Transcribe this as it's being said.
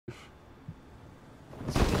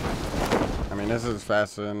mean, this is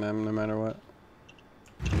faster than them no matter what.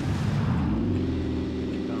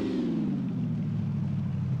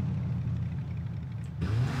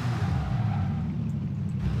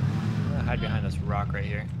 I'm gonna hide behind this rock right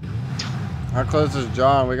here. How close is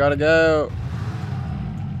John? We gotta go.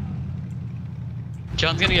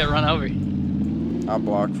 John's gonna get run over. I'll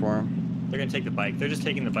block for him. They're gonna take the bike. They're just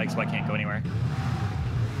taking the bike, so I can't go anywhere.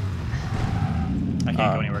 I can't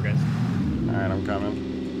go anywhere, guys. Alright, I'm coming.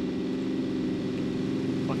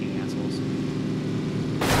 Fucking assholes.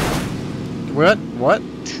 What? What?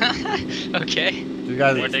 Okay. You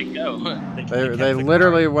guys? Where'd they go? They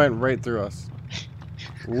literally went right through us.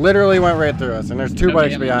 Literally went right through us, and there's two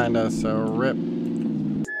bikes behind us, so rip.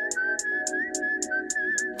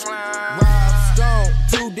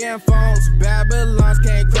 Two damn phones, Babylons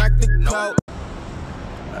can't crack the code.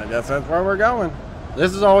 I guess that's where we're going.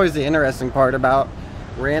 This is always the interesting part about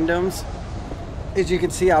randoms, is you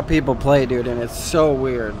can see how people play, dude, and it's so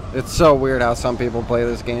weird. It's so weird how some people play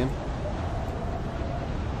this game.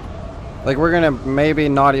 Like, we're gonna maybe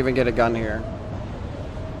not even get a gun here.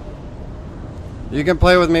 You can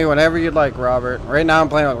play with me whenever you'd like, Robert. Right now I'm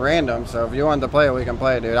playing with random, so if you want to play it, we can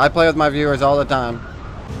play, dude. I play with my viewers all the time.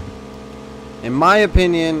 In my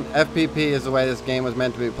opinion, FPP is the way this game was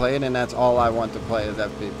meant to be played, and that's all I want to play is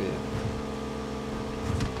FPP.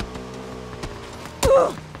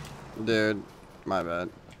 Dude, my bad.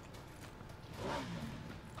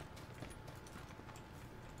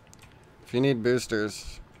 If you need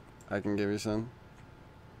boosters, I can give you some.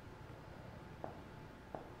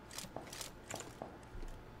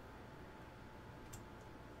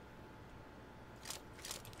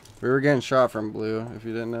 We were getting shot from blue, if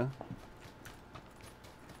you didn't know.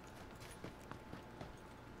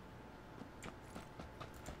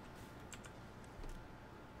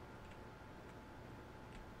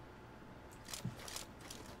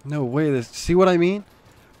 No way, this, see what I mean?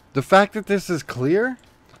 The fact that this is clear?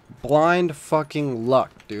 Blind fucking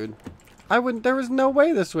luck, dude. There was no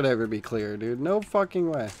way this would ever be clear, dude. No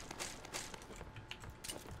fucking way.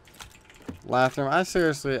 Latham,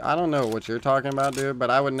 I don't know what you're talking about, dude, but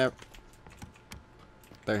I would never.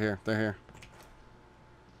 They're here, they're here.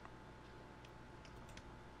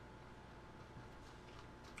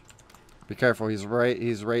 Be careful, he's right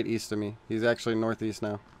east of me. He's actually northeast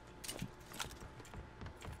now.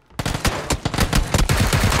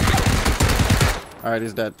 Alright,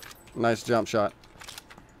 he's dead. Nice jump shot.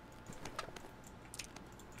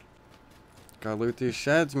 Gotta loot these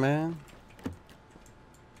sheds, man.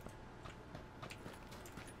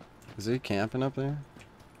 Is he camping up there?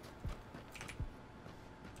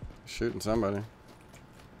 Shooting somebody.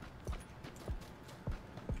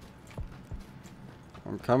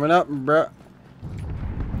 I'm coming up, bruh.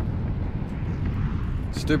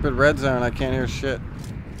 Stupid red zone, I can't hear shit.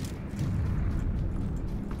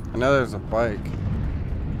 I know there's a bike.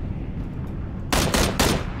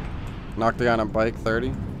 Knocked the guy on a bike,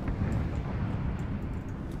 30.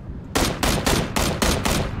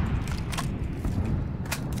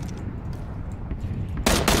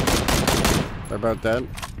 They're both dead.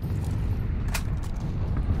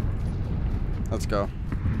 Let's go.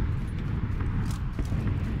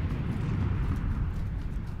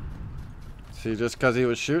 See, just because he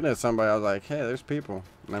was shooting at somebody, I was like, hey, there's people.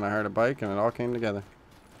 And then I heard a bike and it all came together.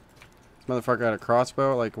 This motherfucker had a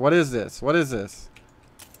crossbow. Like, what is this? What is this?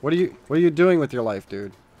 What are you doing with your life,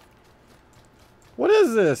 dude? What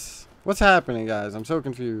is this? What's happening, guys? I'm so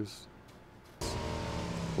confused.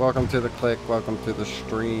 Welcome to the click. Welcome to the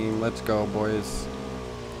stream. Let's go, boys.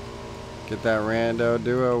 Get that rando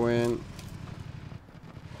duo win.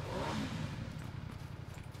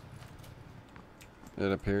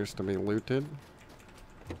 It appears to be looted.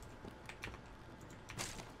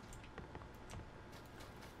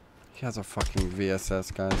 He has a fucking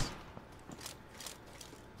VSS, guys.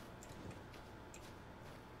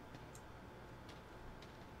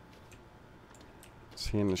 Is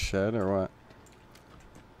he in the shed or what?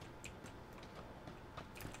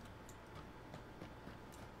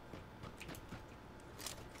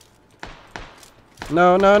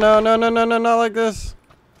 No, no, no, no, no, no, no, not like this.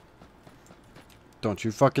 Don't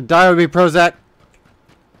you fucking die with me, Prozac.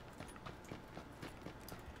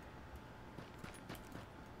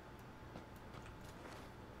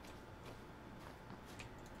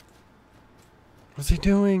 What's he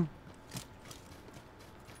doing?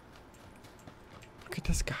 Look at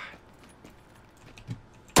this guy.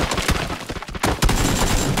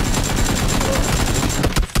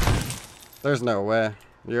 There's no way.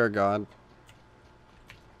 You're a god.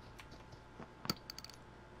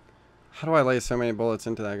 How do I lay so many bullets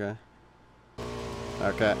into that guy?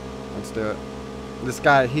 Okay, let's do it. This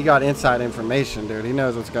guy, he got inside information, dude. He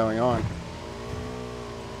knows what's going on.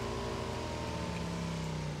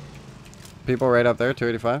 People right up there,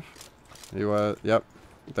 285. You, yep.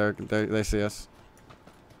 They see us.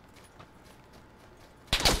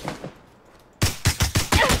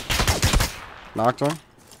 Knocked one.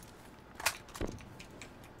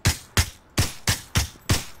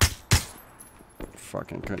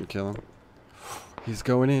 Fucking couldn't kill him. He's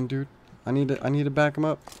going in, dude. I need to back him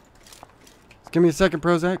up. Give me a second,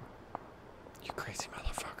 Prozac. You crazy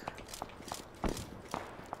motherfucker.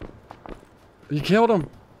 You killed him.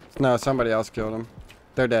 No, somebody else killed him.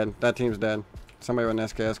 They're dead. That team's dead. Somebody with an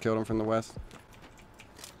SKS killed him from the west.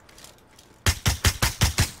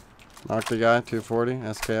 Knocked the guy, 240,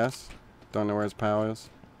 SKS. Don't know where his pal is.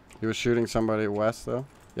 He was shooting somebody west, though.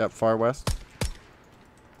 Yep, far west.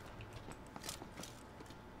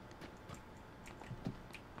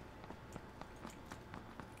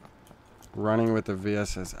 Running with the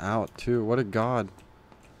VSS out, too. What a god.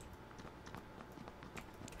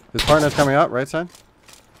 His partner's coming out, right side.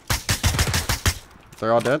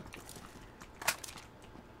 They're all dead.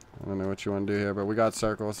 I don't know what you want to do here, but we got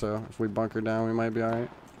circle, so if we bunker down, we might be alright.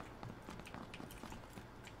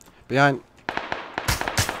 Behind.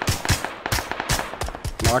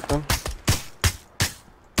 Knocked him.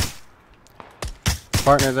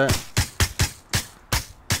 Partner's there.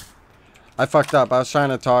 I fucked up. I was trying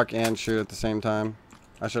to talk and shoot at the same time.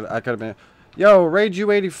 I could have been. Yo, Rage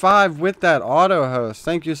U85 with that auto host.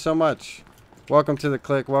 Thank you so much. Welcome to the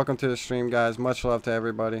click. Welcome to the stream, guys. Much love to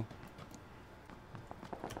everybody.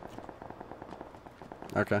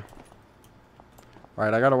 Okay.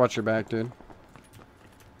 Alright, I gotta watch your back, dude.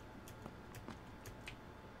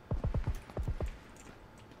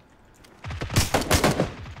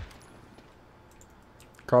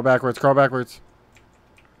 Crawl backwards, crawl backwards.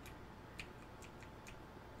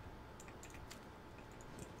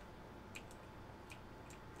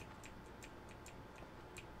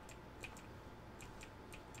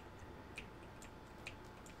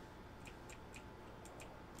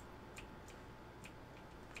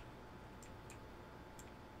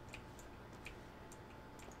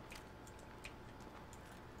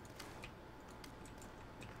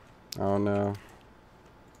 Oh no.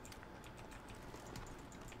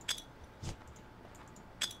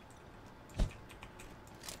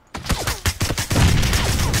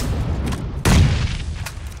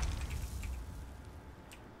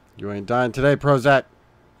 You ain't dying today, Prozac.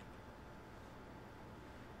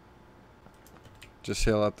 Just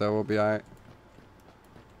heal up though, we'll be alright.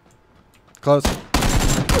 Close.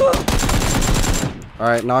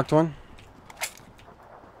 Alright, knocked one.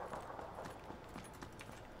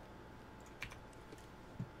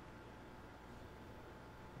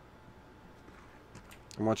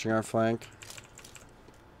 I'm watching our flank.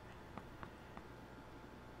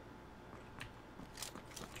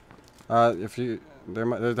 If you there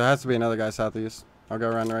has to be another guy southeast. I'll go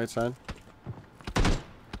around the right side.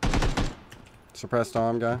 Suppressed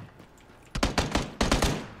arm guy.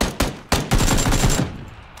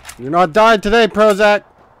 You're not died today, Prozac.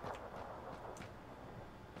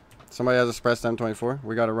 Somebody has a suppressed M24.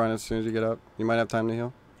 We gotta run as soon as you get up. You might have time to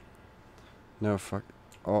heal. No fuck.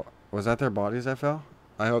 Oh, was that their bodies that fell?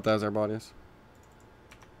 I hope that was their bodies.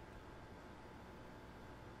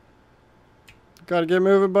 Gotta get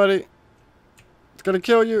moving, buddy. It's gonna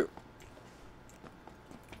kill you.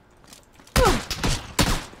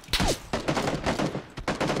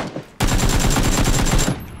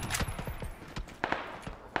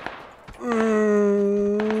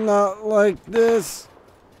 Not like this.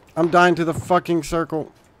 I'm dying to the fucking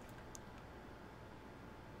circle.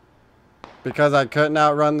 Because I couldn't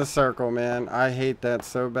outrun the circle, man. I hate that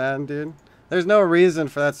so bad, dude. There's no reason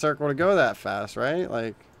for that circle to go that fast, right?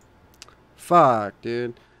 Like, fuck,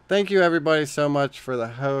 dude. Thank you, everybody, so much for the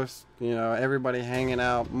host. You know, everybody hanging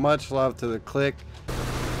out. Much love to the click.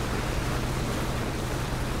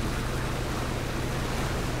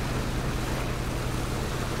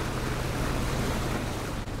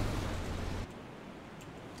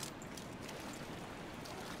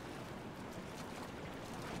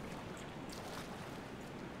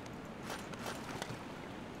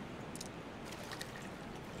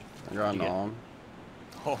 I got an arm.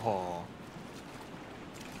 Oh.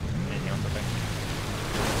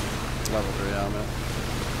 Level 3 helmet.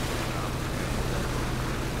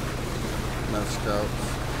 No scopes.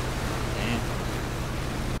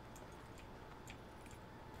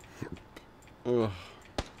 Damn. Ugh.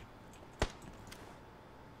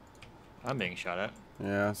 I'm being shot at.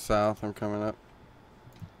 Yeah, south. I'm coming up.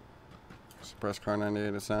 Suppress car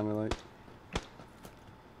 98, it sounded like.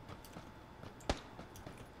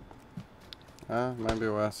 Might be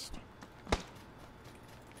west.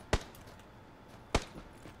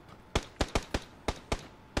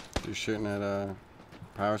 You shooting at a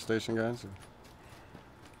power station, guys?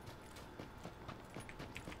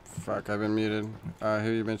 Fuck, I've been muted.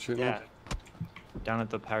 Who you been shooting Yeah. at? Down at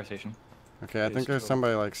the power station. Okay, I think there's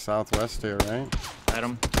somebody like southwest here, right? At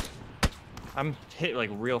him. I'm hit like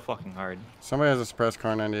real fucking hard. Somebody has a suppressed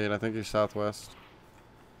car 98. I think he's southwest.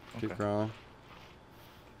 Keep Okay. crawling.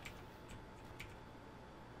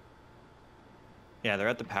 Yeah, they're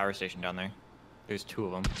at the power station down there. There's 2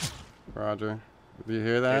 of them. Roger. Do you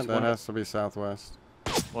hear that? There's That one- has to be southwest.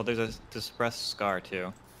 Well, there's a suppressed Scar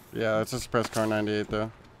too. Yeah, that's a suppressed car 98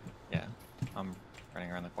 though. Yeah, I'm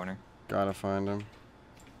running around the corner. Gotta find him.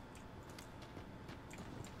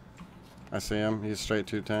 I see him. He's straight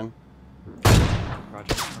 210.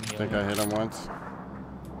 Roger. I think I hit him once.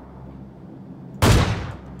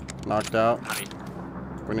 Knocked out. Howdy.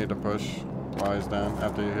 We need to push while he's down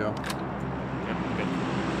after you heal. Yep, good.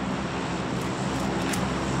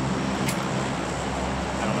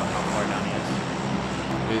 I don't know how far down he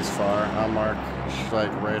is. He's far. I'll mark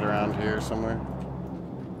like right around here somewhere.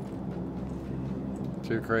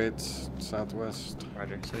 2 crates, southwest.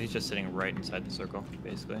 Roger. So he's just sitting right inside the circle,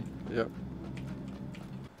 basically. Yep.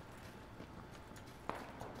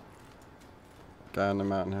 Guy on the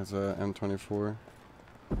mountain has a M24.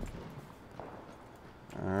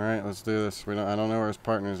 Alright, let's do this. I don't know where his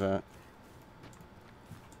partner's at.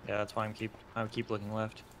 Yeah, that's why I keep looking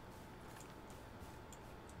left.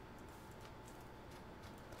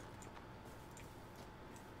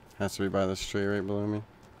 Has to be by this tree right below me.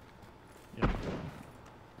 Yep.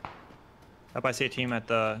 Up, I see a team at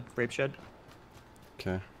the grape shed.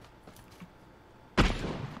 Okay. Right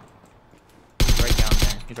down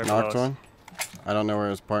there. He's right Knocked below us. one. I don't know where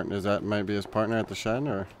his partner is. That might be his partner at the shed,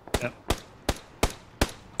 or? Yep.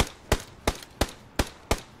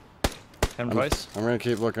 Hit him twice. I'm gonna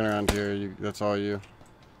keep looking around here. That's all you.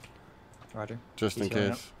 Roger. Just in He's healing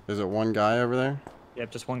case. Is it one guy over there?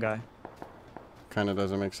 Yep, just one guy. Kinda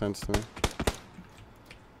doesn't make sense to me.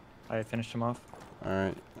 I finished him off.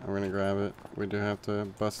 Alright, I'm gonna grab it. We do have to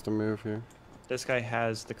bust a move here. This guy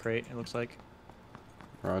has the crate, it looks like.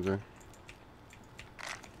 Roger.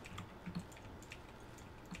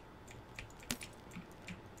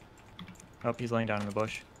 Oh, he's laying down in the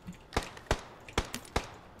bush.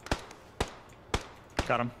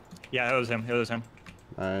 Got him. Yeah, it was him. It was him.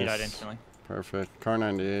 Nice. He died instantly. Perfect. Car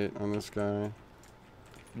 98 on this guy. I'm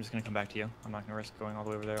just gonna come back to you. I'm not gonna risk going all the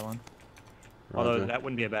way over there alone. Roger. Although that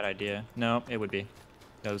wouldn't be a bad idea. No, it would be.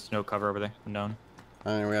 There's no cover over there. Unknown. I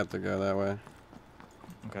think we have to go that way.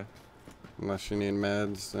 Okay. Unless you need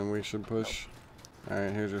meds, then we should push.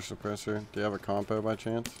 Alright, here's your suppressor. Do you have a compo by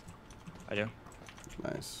chance? I do.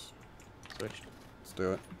 Nice. Switched. Let's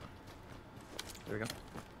do it. There we go.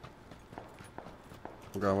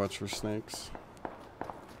 We'll go watch for snakes.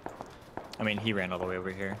 I mean, he ran all the way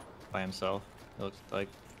over here by himself. It looks like.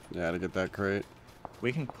 Yeah, to get that crate.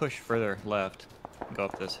 We can push further left and go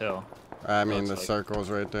up this hill. I mean, the Looks like. circle's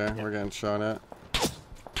right there. Yeah. We're getting shot at.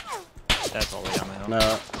 That's all the way down the hill.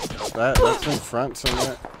 No, that's in front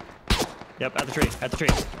somewhere. Yep, at the tree. At the tree.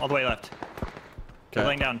 All the way left. They're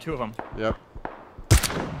laying down. 2 of them. Yep.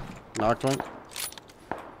 Knocked one.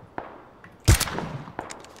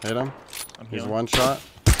 Hit him. I'm He's healing. one shot.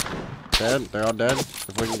 Dead. They're all dead.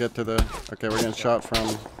 If we can get to the... Okay, we're getting shot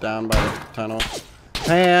from down by the tunnel.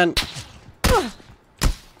 Pan!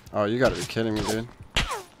 Oh, you gotta be kidding me, dude.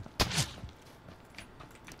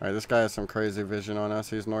 Alright, this guy has some crazy vision on us.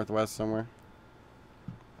 He's northwest somewhere.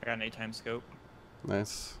 I got an 8x scope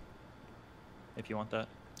Nice. if you want that.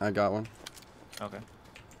 I got one. Okay.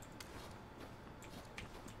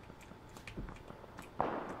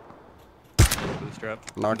 Booster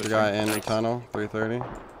up. Knocked the Booster. guy in the Nice. tunnel, 330.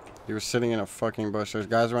 He was sitting in a fucking bush. There's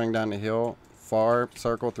guys running down the hill, far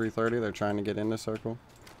circle 330. They're trying to get in the circle.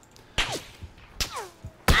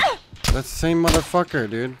 That's the same motherfucker,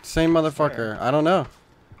 dude. Same motherfucker. I don't know.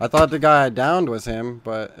 I thought the guy I downed was him,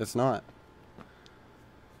 but it's not.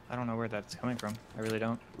 I don't know where that's coming from. I really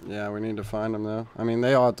don't. Yeah, we need to find him though. I mean,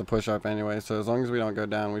 they all have to push up anyway, so as long as we don't go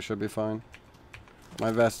down, we should be fine.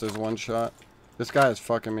 My vest is one shot. This guy is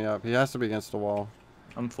fucking me up. He has to be against the wall.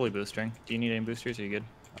 I'm fully boostering. Do you need any boosters? Are you good?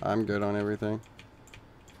 I'm good on everything.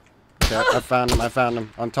 Okay, I found him. I found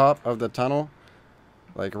him on top of the tunnel,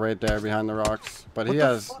 like right there behind the rocks. But he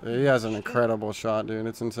has an incredible shot, dude.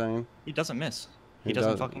 It's insane. He doesn't miss. He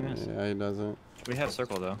doesn't fucking miss. Yeah, he doesn't. We have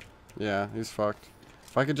circle though. Yeah, he's fucked.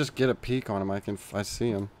 If I could just get a peek on him, I see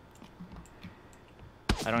him.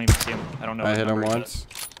 I don't even see him. I don't know. I his hit him number yet. once.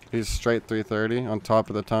 He's straight 330 on top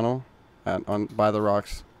of the tunnel, by the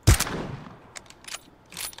rocks.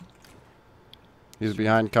 He's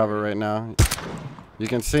behind cover right now. You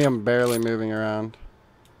can see him barely moving around.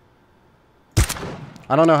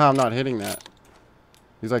 I don't know how I'm not hitting that.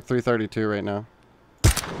 He's like 332 right now.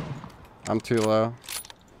 I'm too low.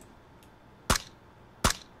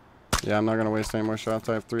 Yeah, I'm not going to waste any more shots.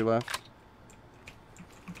 I have 3 left.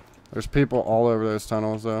 There's people all over those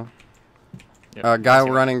tunnels, though. Yep, Guy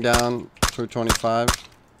running down to 25.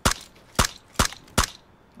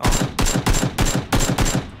 Oh.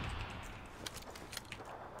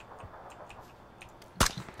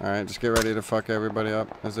 Alright, just get ready to fuck everybody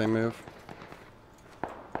up as they move.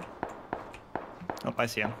 Oh, I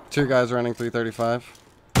see him. 2 guys running 335.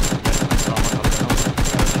 I saw him on top of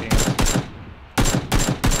the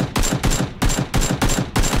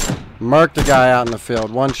hill. Mark the guy out in the field.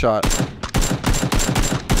 1 shot. Guy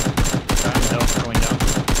on the hill, going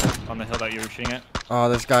down. On the hill that you were shooting at. Oh,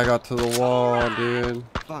 this guy got to the wall, dude.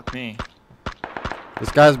 Fuck me. This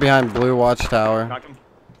guy's behind Blue Watchtower. Knocked him.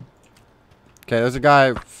 Okay, there's a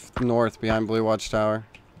guy north behind Blue Watchtower.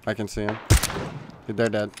 I can see him. Dude, they're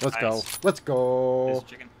dead. Let's go. Nice. Let's go. There's the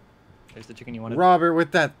chicken. There's the chicken you wanted. Robert,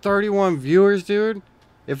 with that 31 viewers, dude.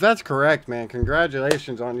 If that's correct, man,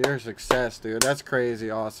 congratulations on your success, dude. That's crazy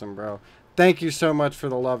awesome, bro. Thank you so much for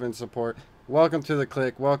the love and support. Welcome to the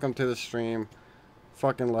click. Welcome to the stream.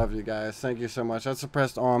 Fucking love you guys. Thank you so much. That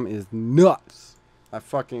suppressed arm is nuts.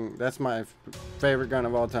 That's my favorite gun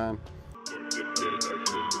of all time.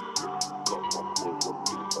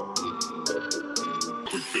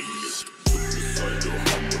 ConCliques.